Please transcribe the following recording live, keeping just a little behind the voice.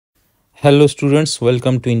Hello students,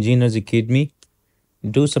 welcome to Engineers Academy.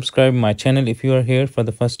 Do subscribe my channel if you are here for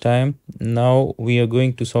the first time. Now we are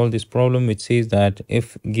going to solve this problem which says that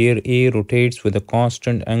if gear A rotates with a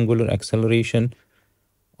constant angular acceleration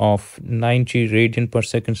of 90 radian per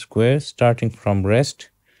second square starting from rest,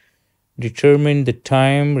 determine the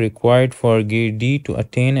time required for gear D to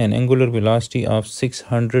attain an angular velocity of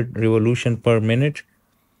 600 revolution per minute.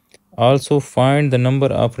 Also find the number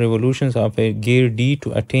of revolutions of a gear D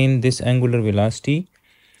to attain this angular velocity.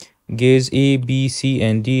 Gears A, B, C,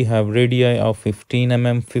 and D have radii of 15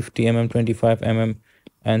 mm, 50 mm, 25 mm,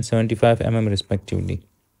 and 75 mm respectively.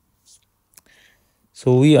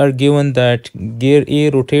 So we are given that gear A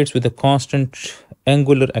rotates with a constant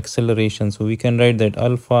angular acceleration. So we can write that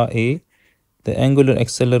alpha A, the angular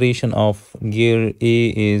acceleration of gear A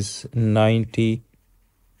is 90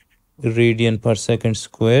 radian per second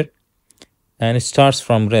square, and it starts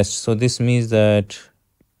from rest. So this means that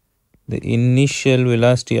the initial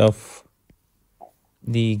velocity of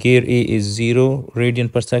the gear A is 0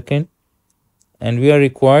 radian per second, and we are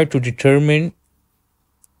required to determine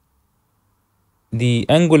the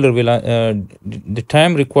the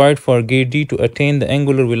time required for gear D to attain the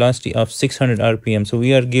angular velocity of 600 rpm. So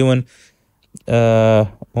we are given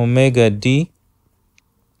omega D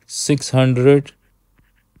 600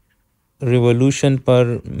 revolution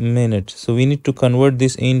per minute. So we need to convert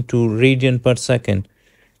this into radian per second.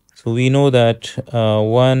 So we know that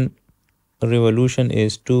one revolution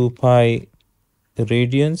is 2 pi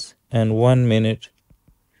radians and 1 minute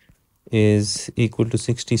is equal to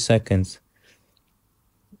 60 seconds.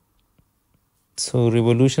 So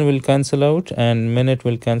revolution will cancel out and minute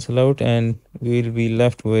will cancel out, and we will be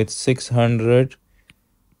left with 600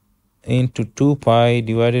 into 2 pi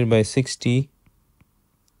divided by 60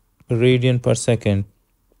 radian per second.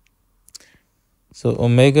 So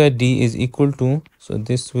omega D is equal to, so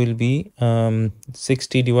this will be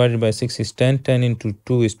 60 divided by 6 is 10, 10 into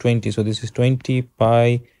 2 is 20. So this is 20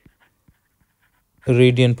 pi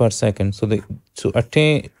radian per second. So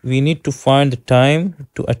we need to find the time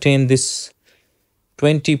to attain this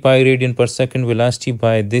 20 pi radian per second velocity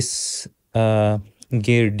by this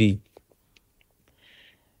gear D.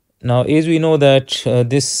 Now, as we know that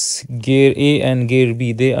this gear A and gear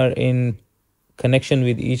B, they are in connection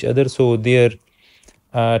with each other, so their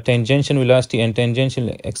tangential velocity and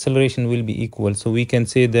tangential acceleration will be equal. So we can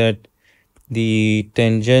say that the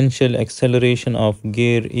tangential acceleration of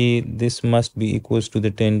gear A, this must be equals to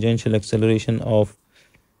the tangential acceleration of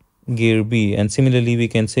gear B. And similarly, we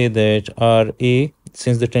can say that RA,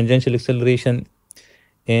 since the tangential acceleration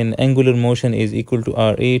in angular motion is equal to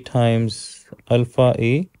RA times alpha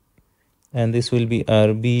A, and this will be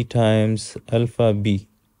RB times alpha B.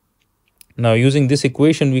 Now using this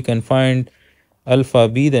equation, we can find alpha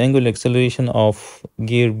B, the angular acceleration of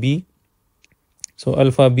gear B. So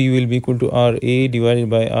alpha B will be equal to RA divided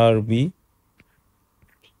by RB.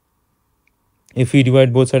 If we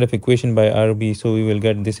divide both sides of equation by RB, so we will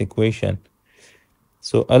get this equation.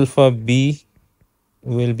 So alpha B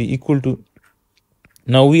will be equal to,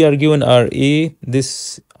 now we are given RA,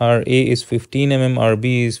 this RA is 15 mm,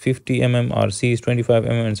 RB is 50 mm, RC is 25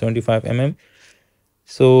 mm and 75 mm.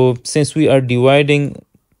 So since we are dividing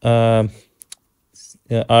RA by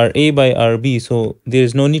RB, so there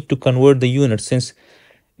is no need to convert the units, since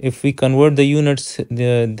if we convert the units,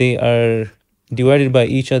 they are divided by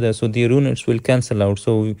each other, so their units will cancel out.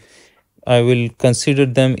 So I will consider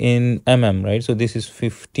them in mm, right? So this is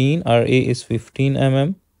 15, RA is 15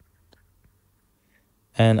 mm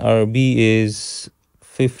and RB is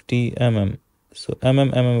 50 mm. So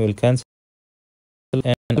mm will cancel,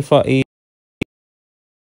 and alpha A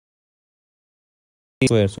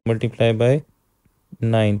square, so multiply by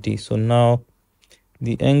 90. So now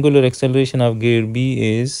the angular acceleration of gear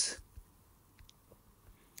B is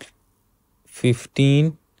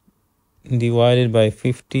 15 divided by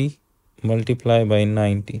 50 multiplied by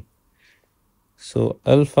 90. So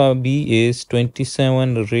alpha B is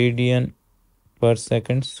 27 radian per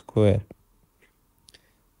second square.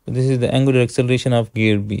 So this is the angular acceleration of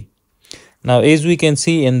gear B. Now as we can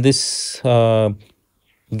see in this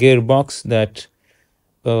gearbox that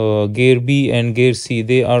gear B and gear C,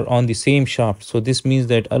 they are on the same shaft. So this means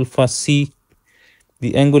that alpha C,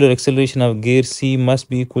 the angular acceleration of gear C, must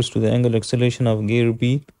be equals to the angular acceleration of gear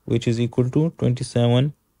B, which is equal to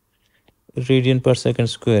 27 radian per second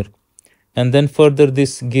square. And then further,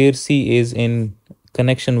 this gear C is in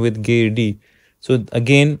connection with gear D. So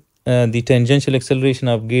again, the tangential acceleration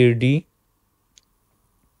of gear D,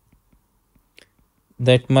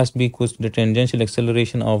 that must be equals to the tangential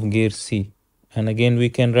acceleration of gear C. And again, we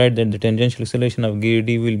can write that the tangential acceleration of gear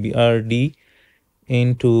D will be RD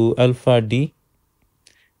into alpha d,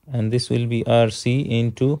 and this will be RC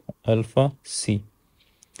into alpha C.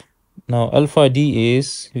 Now alpha d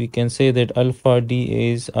is, we can say that alpha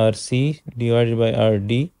d is RC divided by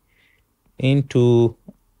RD into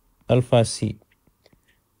alpha C.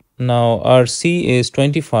 Now RC is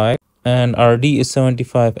 25 and RD is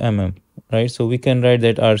 75 mm, right? So we can write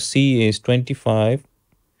that RC is 25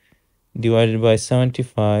 divided by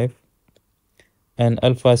 75 and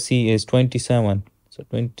alpha C is 27. So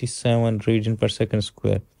 27 radian per second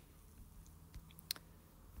square.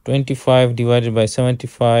 25 divided by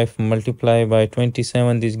 75 multiplied by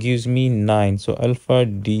 27, this gives me 9. So alpha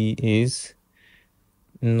D is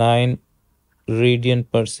 9 radian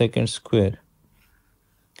per second square.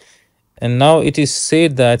 And now it is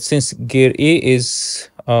said that since gear A is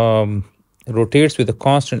rotates with a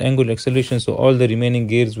constant angular acceleration, so all the remaining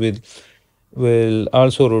gears will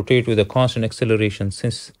also rotate with a constant acceleration,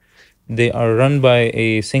 since they are run by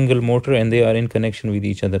a single motor and they are in connection with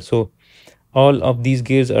each other. So all of these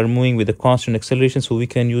gears are moving with a constant acceleration, so we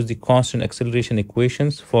can use the constant acceleration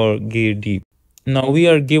equations for gear D. Now we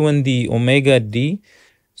are given the omega D.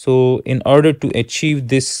 So in order to achieve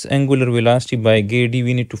this angular velocity by gear D,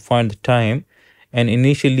 we need to find the time, and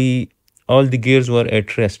initially all the gears were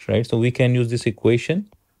at rest, right? So we can use this equation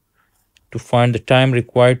to find the time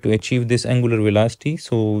required to achieve this angular velocity.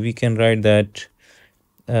 So we can write that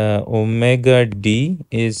omega D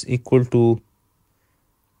is equal to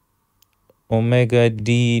omega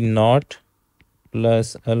D naught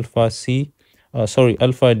plus alpha C,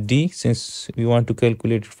 alpha D, since we want to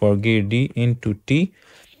calculate it for gear D, into T.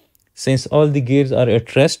 Since all the gears are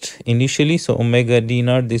at rest initially, so omega D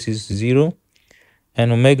naught, this is 0,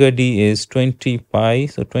 and omega D is 20 pi.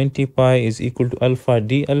 So 20 pi is equal to alpha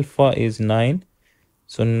D. Alpha is 9.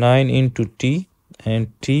 So 9 into T,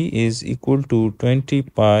 and T is equal to 20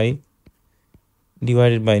 pi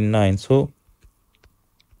divided by 9. So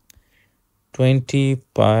 20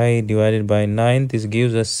 pi divided by 9, this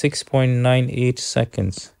gives us 6.98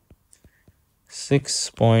 seconds.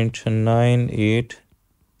 6.98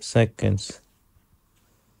 seconds.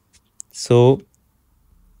 So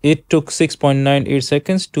it took 6.98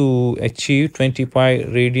 seconds to achieve 20 pi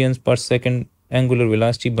radians per second angular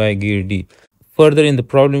velocity by gear D. Further in the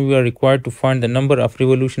problem, we are required to find the number of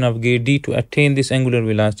revolution of gear D to attain this angular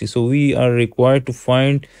velocity. So we are required to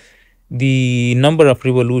find the number of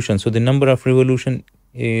revolutions. So the number of revolution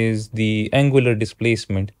is the angular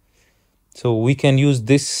displacement. So we can use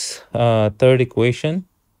this third equation,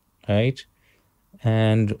 right?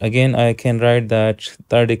 And again, I can write that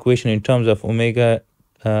third equation in terms of omega,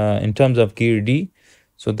 in terms of gear D.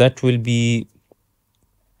 So that will be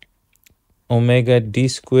omega D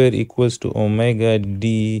square equals to omega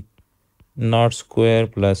D naught square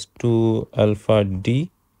plus 2 alpha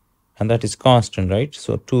D, and that is constant, right?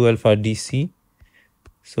 So 2 alpha DC.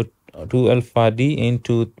 So 2 alpha D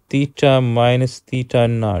into theta minus theta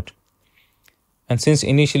naught. And since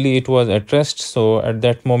initially it was at rest, so at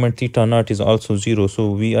that moment theta naught is also 0.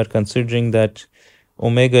 So we are considering that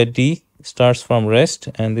omega D starts from rest,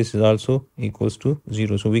 and this is also equals to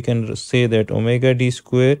 0. So we can say that omega D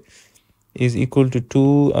square is equal to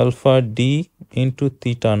 2 alpha D into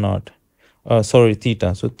theta naught.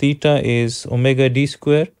 Theta. So theta is omega D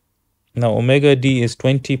square. Now omega D is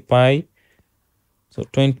 20 pi. So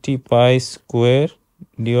 20 pi square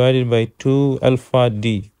divided by 2 alpha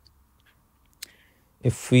D.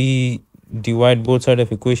 If we divide both sides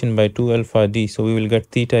of equation by 2 alpha D, so we will get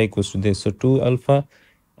theta equals to this. So 2 alpha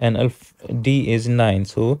and alpha D is 9.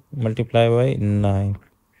 So multiply by 9.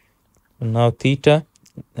 Now theta,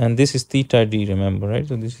 and this is theta D, remember, right?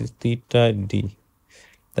 So this is theta D,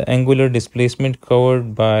 the angular displacement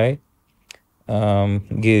covered by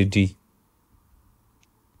gear D.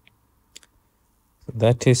 So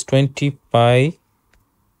that is 20 pi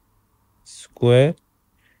square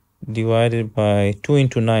divided by 2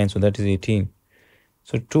 into 9, so that is 18.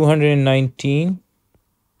 So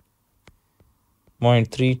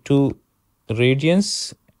 219.32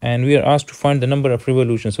 radians, and we are asked to find the number of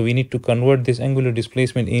revolutions. So we need to convert this angular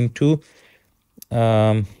displacement into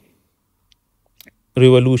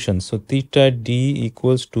revolutions. So theta D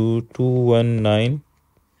equals to 219.32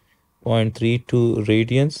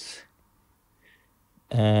 radians,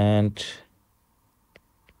 and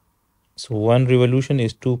so one revolution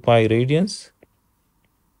is 2 pi radians.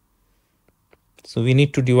 So we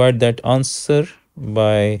need to divide that answer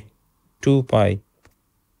by 2 pi.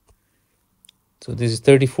 So this is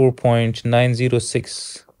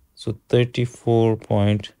 34.906. So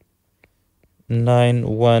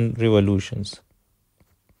 34.91 revolutions.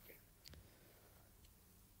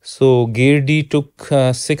 So gear D took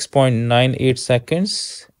 6.98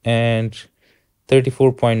 seconds and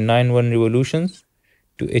 34.91 revolutions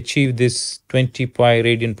to achieve this 20 pi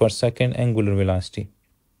radian per second angular velocity.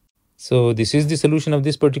 So this is the solution of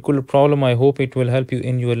this particular problem. I hope it will help you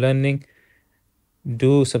in your learning.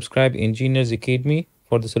 Do subscribe Engineers Academy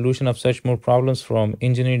for the solution of such more problems from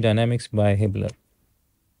Engineering Dynamics by Hibbeler.